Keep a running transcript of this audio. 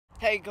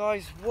Hey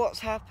guys, what's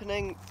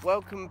happening?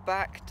 Welcome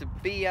back to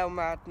BL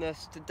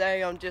Madness.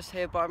 Today I'm just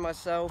here by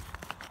myself,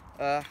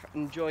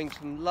 enjoying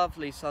some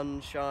lovely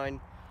sunshine,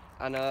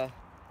 and I'm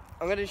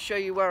going to show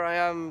you where I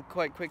am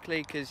quite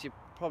quickly because you're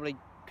probably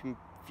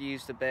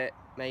confused a bit,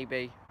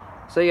 maybe.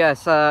 So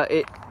yes,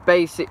 it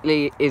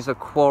basically is a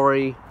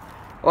quarry.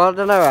 Well, I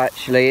don't know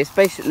actually, it's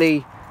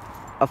basically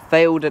a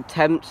failed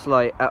attempt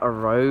like at a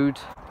road.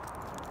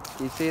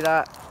 You see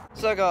that?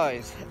 So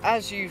guys,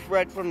 as you've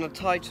read from the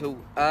title,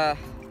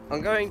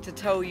 I'm going to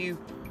tell you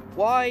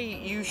why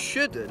you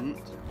shouldn't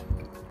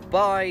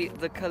buy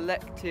the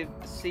Collective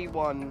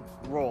C1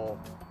 Raw.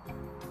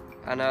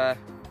 And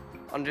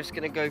I'm just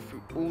going to go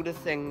through all the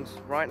things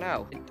right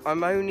now.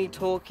 I'm only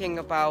talking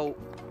about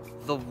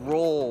the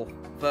raw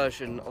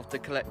version of the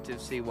Collective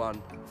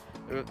C1.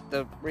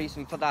 The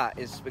reason for that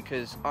is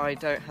because I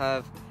don't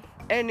have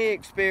any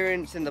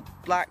experience in the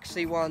black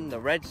C1, the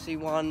red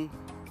C1,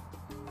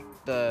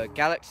 the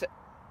Galaxy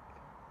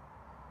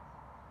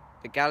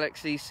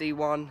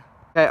C1.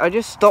 Okay, I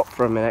just stopped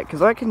for a minute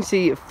because I can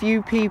see a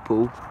few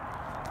people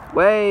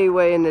way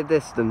in the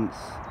distance.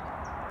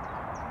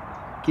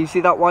 Can you see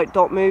that white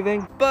dot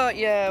moving? But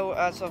yeah,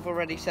 as I've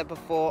already said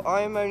before,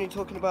 I'm only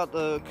talking about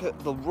the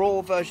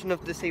raw version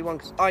of the C1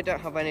 because I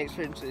don't have any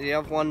experience with the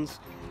other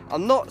ones.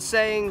 I'm not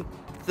saying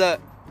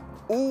that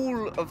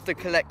all of the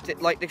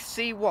collective, like the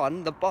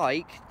C1, the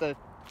bike, I'm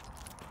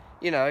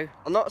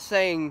not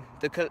saying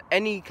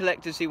any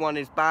Collective C1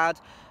 is bad.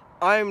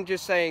 I'm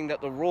just saying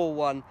that the raw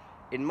one,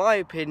 in my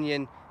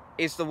opinion,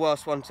 is the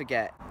worst one to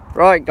get.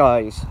 Right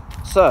guys,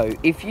 so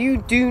if you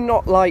do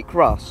not like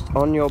rust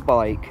on your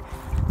bike,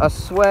 I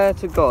swear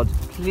to God,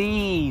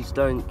 please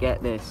don't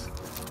get this.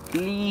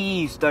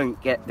 Please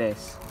don't get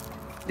this.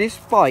 This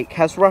bike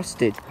has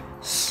rusted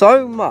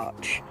so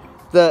much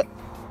that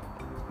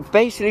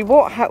basically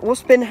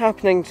what's been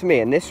happening to me,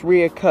 and this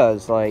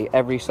reoccurs like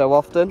every so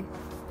often,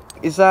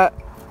 is that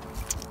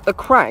the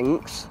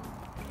cranks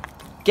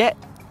get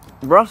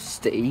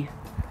rusty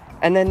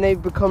and then they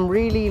become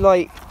really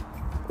like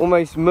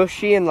almost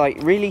mushy and like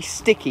really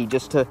sticky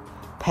just to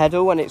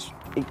pedal, and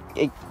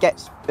it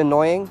gets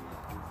annoying.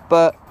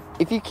 But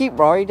if you keep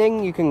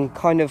riding, you can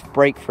kind of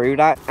break through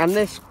that. And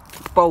this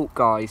bolt,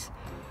 guys,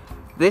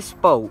 this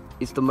bolt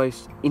is the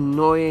most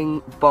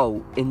annoying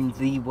bolt in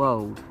the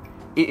world.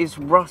 It is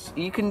rust.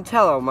 You can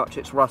tell how much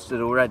it's rusted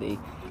already.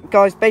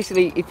 Guys,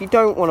 basically, if you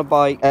don't want to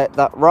buy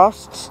that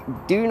rusts,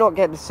 do not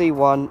get the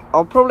C1.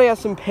 I'll probably have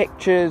some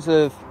pictures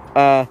of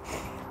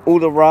all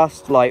the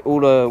rust, like all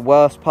the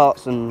worst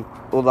parts and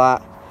all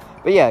that.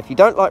 But yeah, if you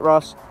don't like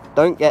rust,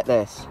 don't get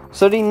this.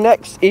 So the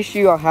next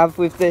issue I have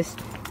with this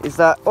is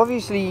that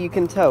obviously you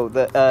can tell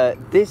that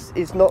this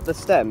is not the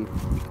stem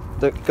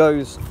that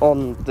goes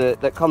on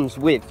that comes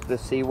with the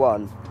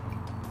C1.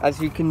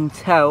 As you can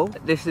tell,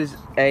 this is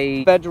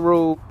a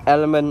Federal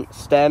Element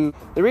stem.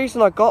 The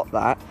reason I got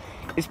that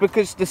is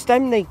because the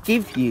stem they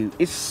give you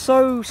is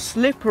so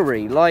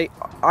slippery. Like,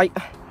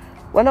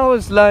 when I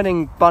was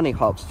learning bunny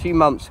hops a few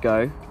months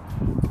ago,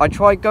 I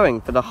tried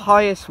going for the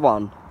highest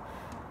one,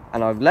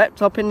 and I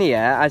leapt up in the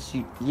air as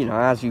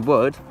you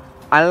would.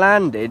 I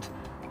landed,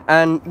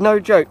 and no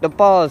joke, the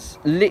bars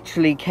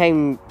literally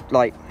came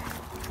like,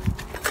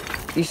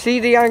 you see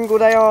the angle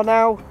they are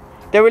now?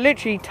 They were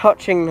literally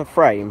touching the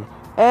frame.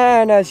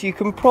 And as you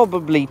can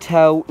probably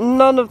tell,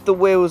 none of the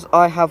wheels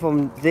I have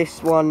on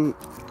this one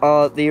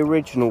are the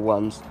original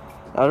ones.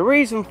 Now the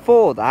reason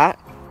for that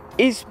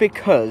is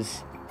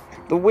because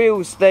the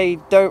wheels, they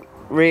don't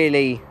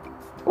really,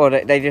 well,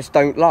 they just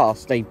don't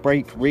last. They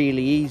break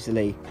really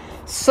easily.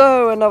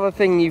 So another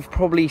thing you've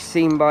probably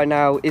seen by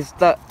now is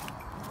that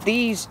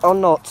these are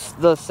not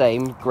the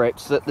same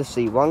grips that the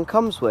C1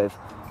 comes with.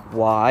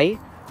 Why?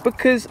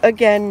 Because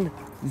again,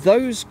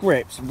 those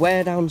grips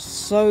wear down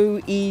so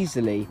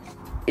easily.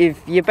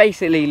 If you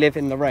basically live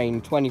in the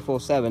rain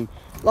 24/7,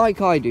 like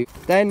I do,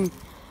 then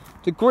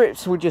the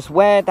grips will just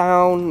wear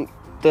down,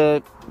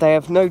 they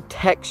have no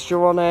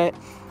texture on it.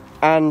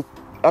 And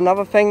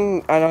another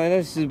thing, and I know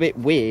this is a bit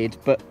weird,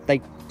 but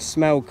they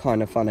smell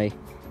kind of funny.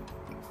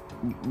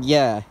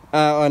 Yeah,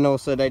 and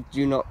also they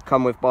do not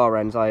come with bar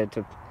ends. I had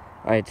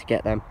to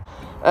get them.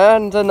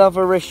 And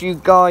another issue,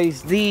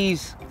 guys,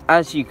 these,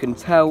 as you can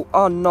tell,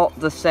 are not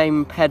the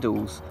same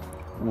pedals.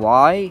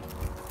 Why?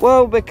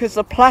 Well, because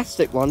the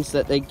plastic ones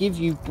that they give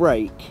you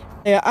break.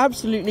 They are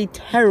absolutely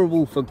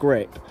terrible for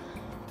grip.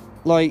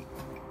 Like,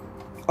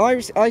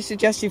 I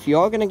suggest if you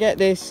are going to get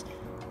this,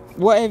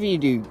 whatever you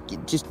do,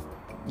 just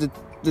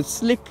the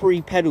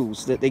slippery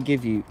pedals that they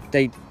give you,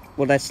 they're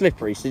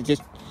slippery, so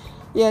just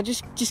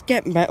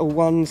get metal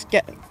ones,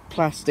 get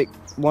plastic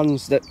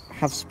ones that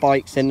have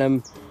spikes in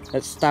them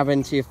that stab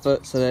into your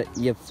foot so that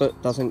your foot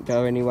doesn't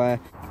go anywhere.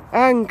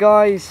 And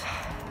guys,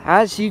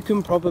 as you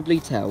can probably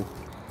tell,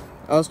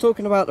 I was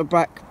talking about the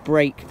back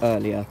brake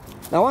earlier.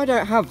 Now I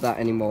don't have that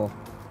anymore.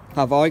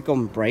 Have I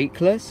gone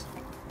brakeless?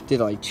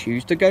 Did I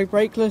choose to go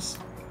brakeless?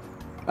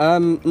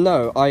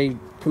 No,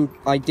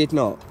 I did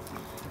not.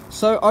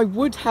 So I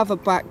would have a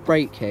back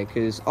brake here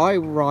because I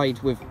ride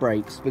with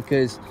brakes,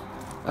 because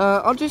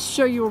I'll just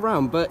show you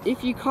around, but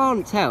if you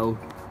can't tell,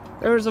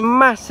 there is a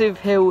massive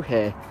hill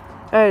here.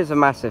 There's a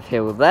massive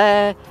hill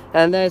there,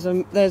 and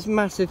there's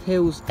massive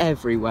hills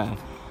everywhere.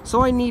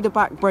 So I need a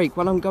back brake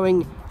when I'm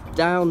going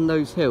down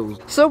those hills.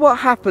 So what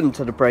happened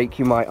to the brake,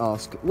 you might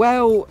ask?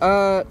 Well,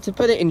 to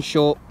put it in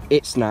short,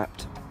 it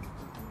snapped.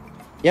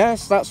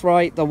 Yes, that's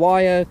right, the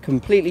wire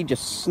completely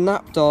just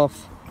snapped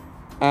off,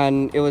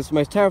 and it was the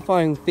most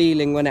terrifying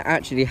feeling when it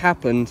actually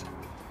happened.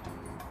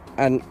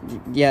 And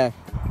yeah,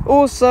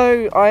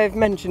 also I've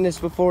mentioned this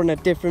before in a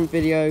different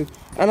video,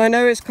 and I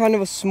know it's kind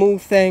of a small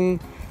thing,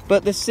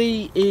 but the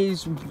seat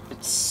is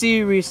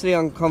seriously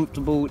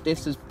uncomfortable.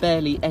 This is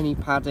barely any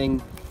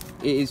padding.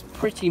 It is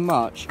pretty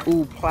much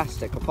all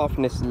plastic apart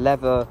from this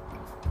leather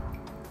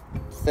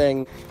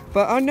thing.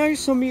 But I know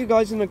some of you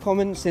guys in the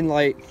comments in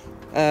like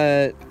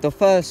the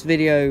first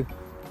video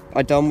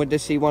I done with the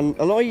C1,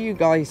 a lot of you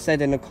guys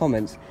said in the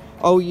comments,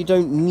 oh, you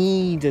don't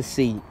need a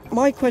seat.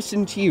 My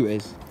question to you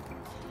is,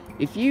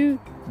 if you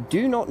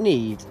do not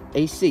need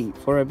a seat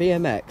for a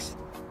BMX,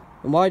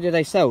 then why do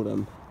they sell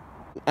them?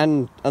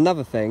 And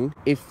another thing,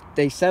 if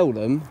they sell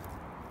them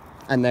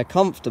and they're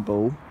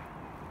comfortable,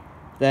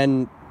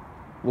 then,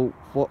 well,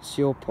 what's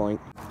your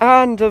point?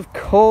 And of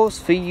course,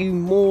 for you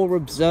more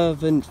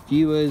observant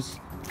viewers,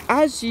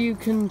 as you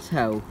can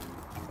tell,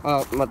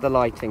 the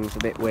lighting's a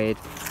bit weird.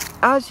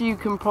 As you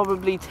can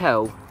probably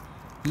tell,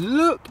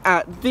 look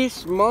at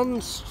this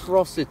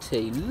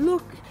monstrosity.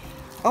 Look,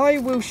 I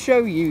will show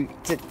you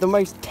the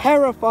most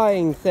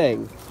terrifying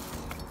thing.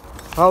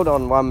 Hold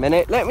on 1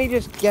 minute, let me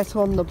just get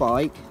on the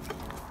bike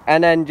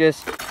and then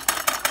just...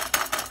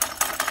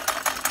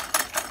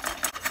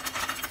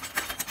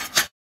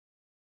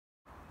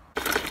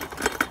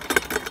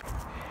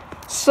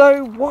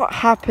 So what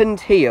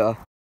happened here?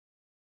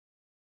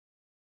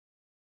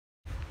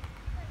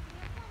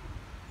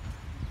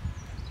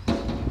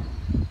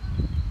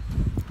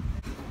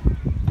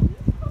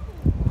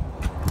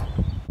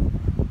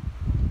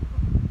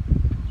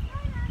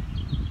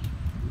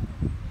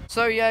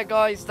 So yeah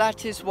guys,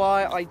 that is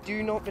why I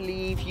do not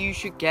believe you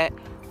should get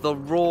the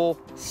raw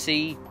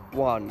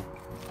C1,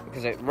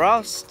 because it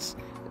rusts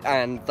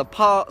and the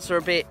parts are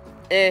a bit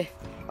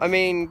I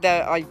mean,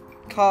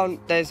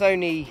 there's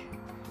only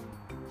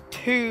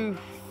 2,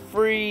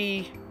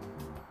 3,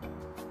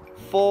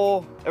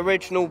 4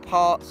 original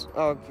parts,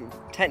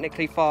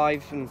 technically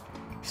 5 and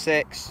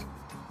 6,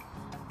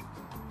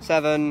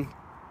 7.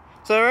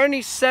 So there are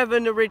only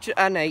 7 original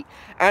and 8,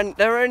 and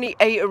there are only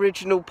 8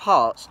 original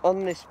parts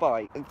on this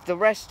bike. The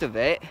rest of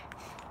it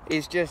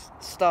is just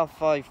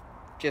stuff I've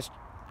just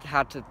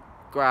had to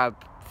grab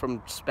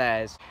from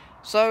spares.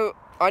 So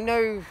I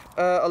know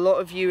a lot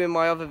of you in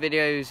my other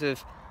videos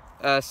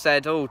have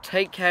said, oh,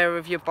 take care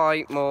of your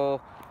bike more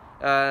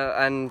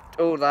and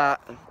all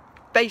that.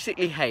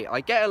 Basically hate.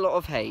 I get a lot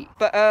of hate,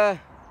 but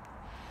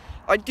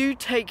I do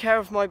take care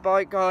of my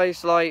bike,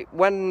 guys. Like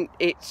when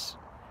it's,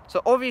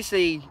 so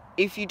obviously,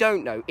 if you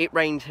don't know, it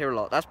rains here a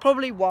lot. That's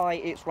probably why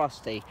it's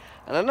rusty.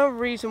 And another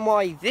reason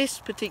why this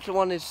particular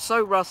one is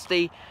so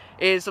rusty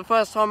is the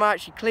first time I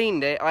actually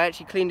cleaned it, I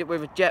actually cleaned it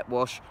with a jet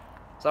wash.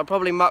 So I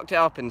probably mucked it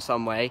up in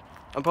some way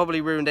and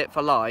probably ruined it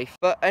for life.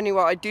 But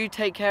anyway, I do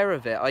take care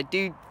of it. I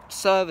do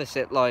service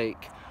it.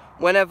 Like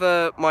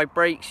whenever my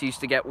brakes used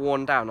to get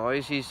worn down, I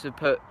always used to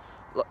put...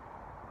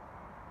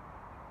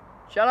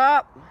 Shut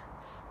up!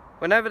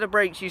 Whenever the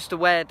brakes used to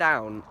wear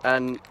down,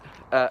 and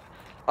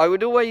I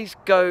would always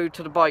go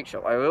to the bike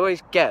shop. I would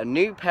always get a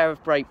new pair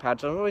of brake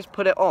pads and I would always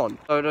put it on.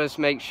 I would always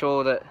make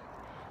sure that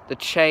the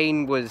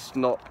chain was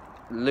not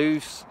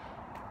loose.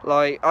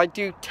 Like, I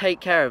do take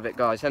care of it,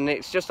 guys, and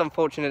it's just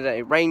unfortunate that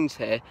it rains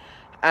here,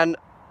 and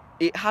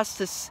it has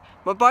to,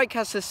 my bike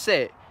has to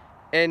sit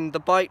in the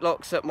bike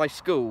locks at my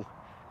school,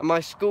 and my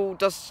school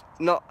does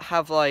not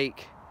have,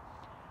 like,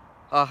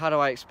 how do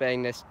I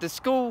explain this? The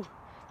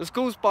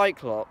school's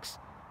bike locks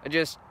are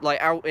just like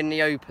out in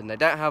the open. They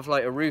don't have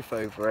like a roof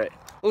over it.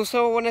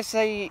 Also, I want to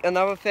say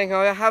another thing.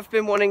 I have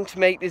been wanting to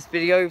make this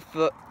video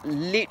for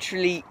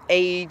literally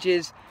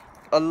ages,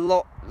 a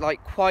lot,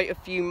 like quite a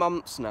few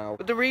months now.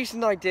 But the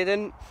reason I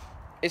didn't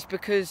is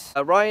because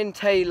Ryan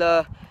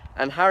Taylor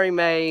and Harry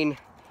Main,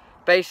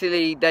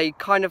 basically they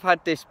kind of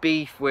had this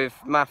beef with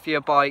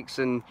Mafia Bikes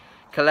and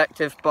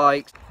Collective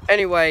Bikes.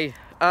 Anyway,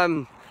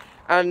 and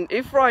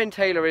if Ryan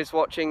Taylor is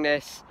watching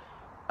this,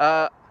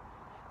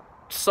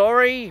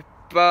 sorry,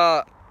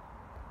 but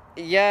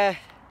yeah,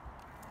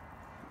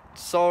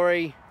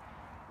 sorry.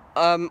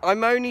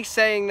 I'm only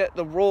saying that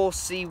the raw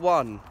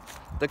C1,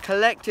 the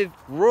Collective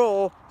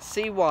raw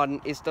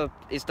C1 is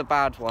the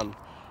bad one.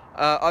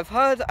 I've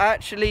heard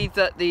actually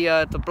that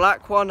the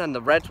black one and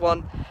the red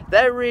one,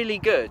 they're really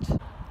good.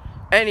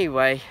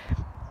 Anyway,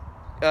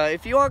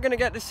 if you are going to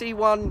get the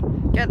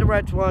C1, get the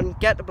red one,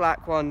 get the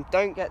black one,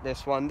 don't get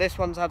this one. This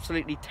one's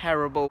absolutely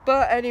terrible.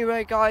 But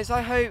anyway, guys,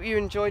 I hope you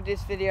enjoyed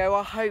this video.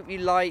 I hope you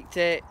liked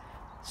it.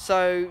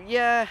 So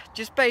yeah,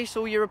 just base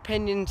all your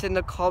opinions in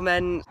the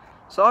comments.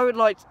 So I would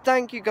like to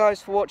thank you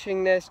guys for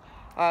watching this.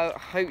 I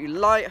hope you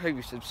like, hope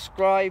you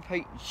subscribe,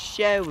 hope you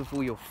share with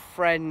all your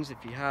friends if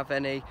you have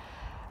any.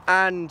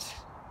 And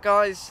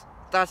guys,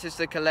 that is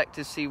the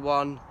Collector's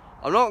C1.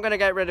 I'm not going to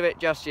get rid of it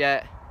just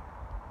yet,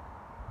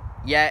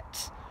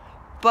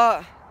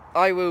 but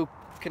I will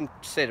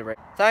consider it.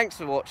 Thanks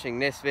for watching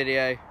this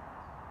video,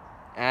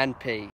 and peace.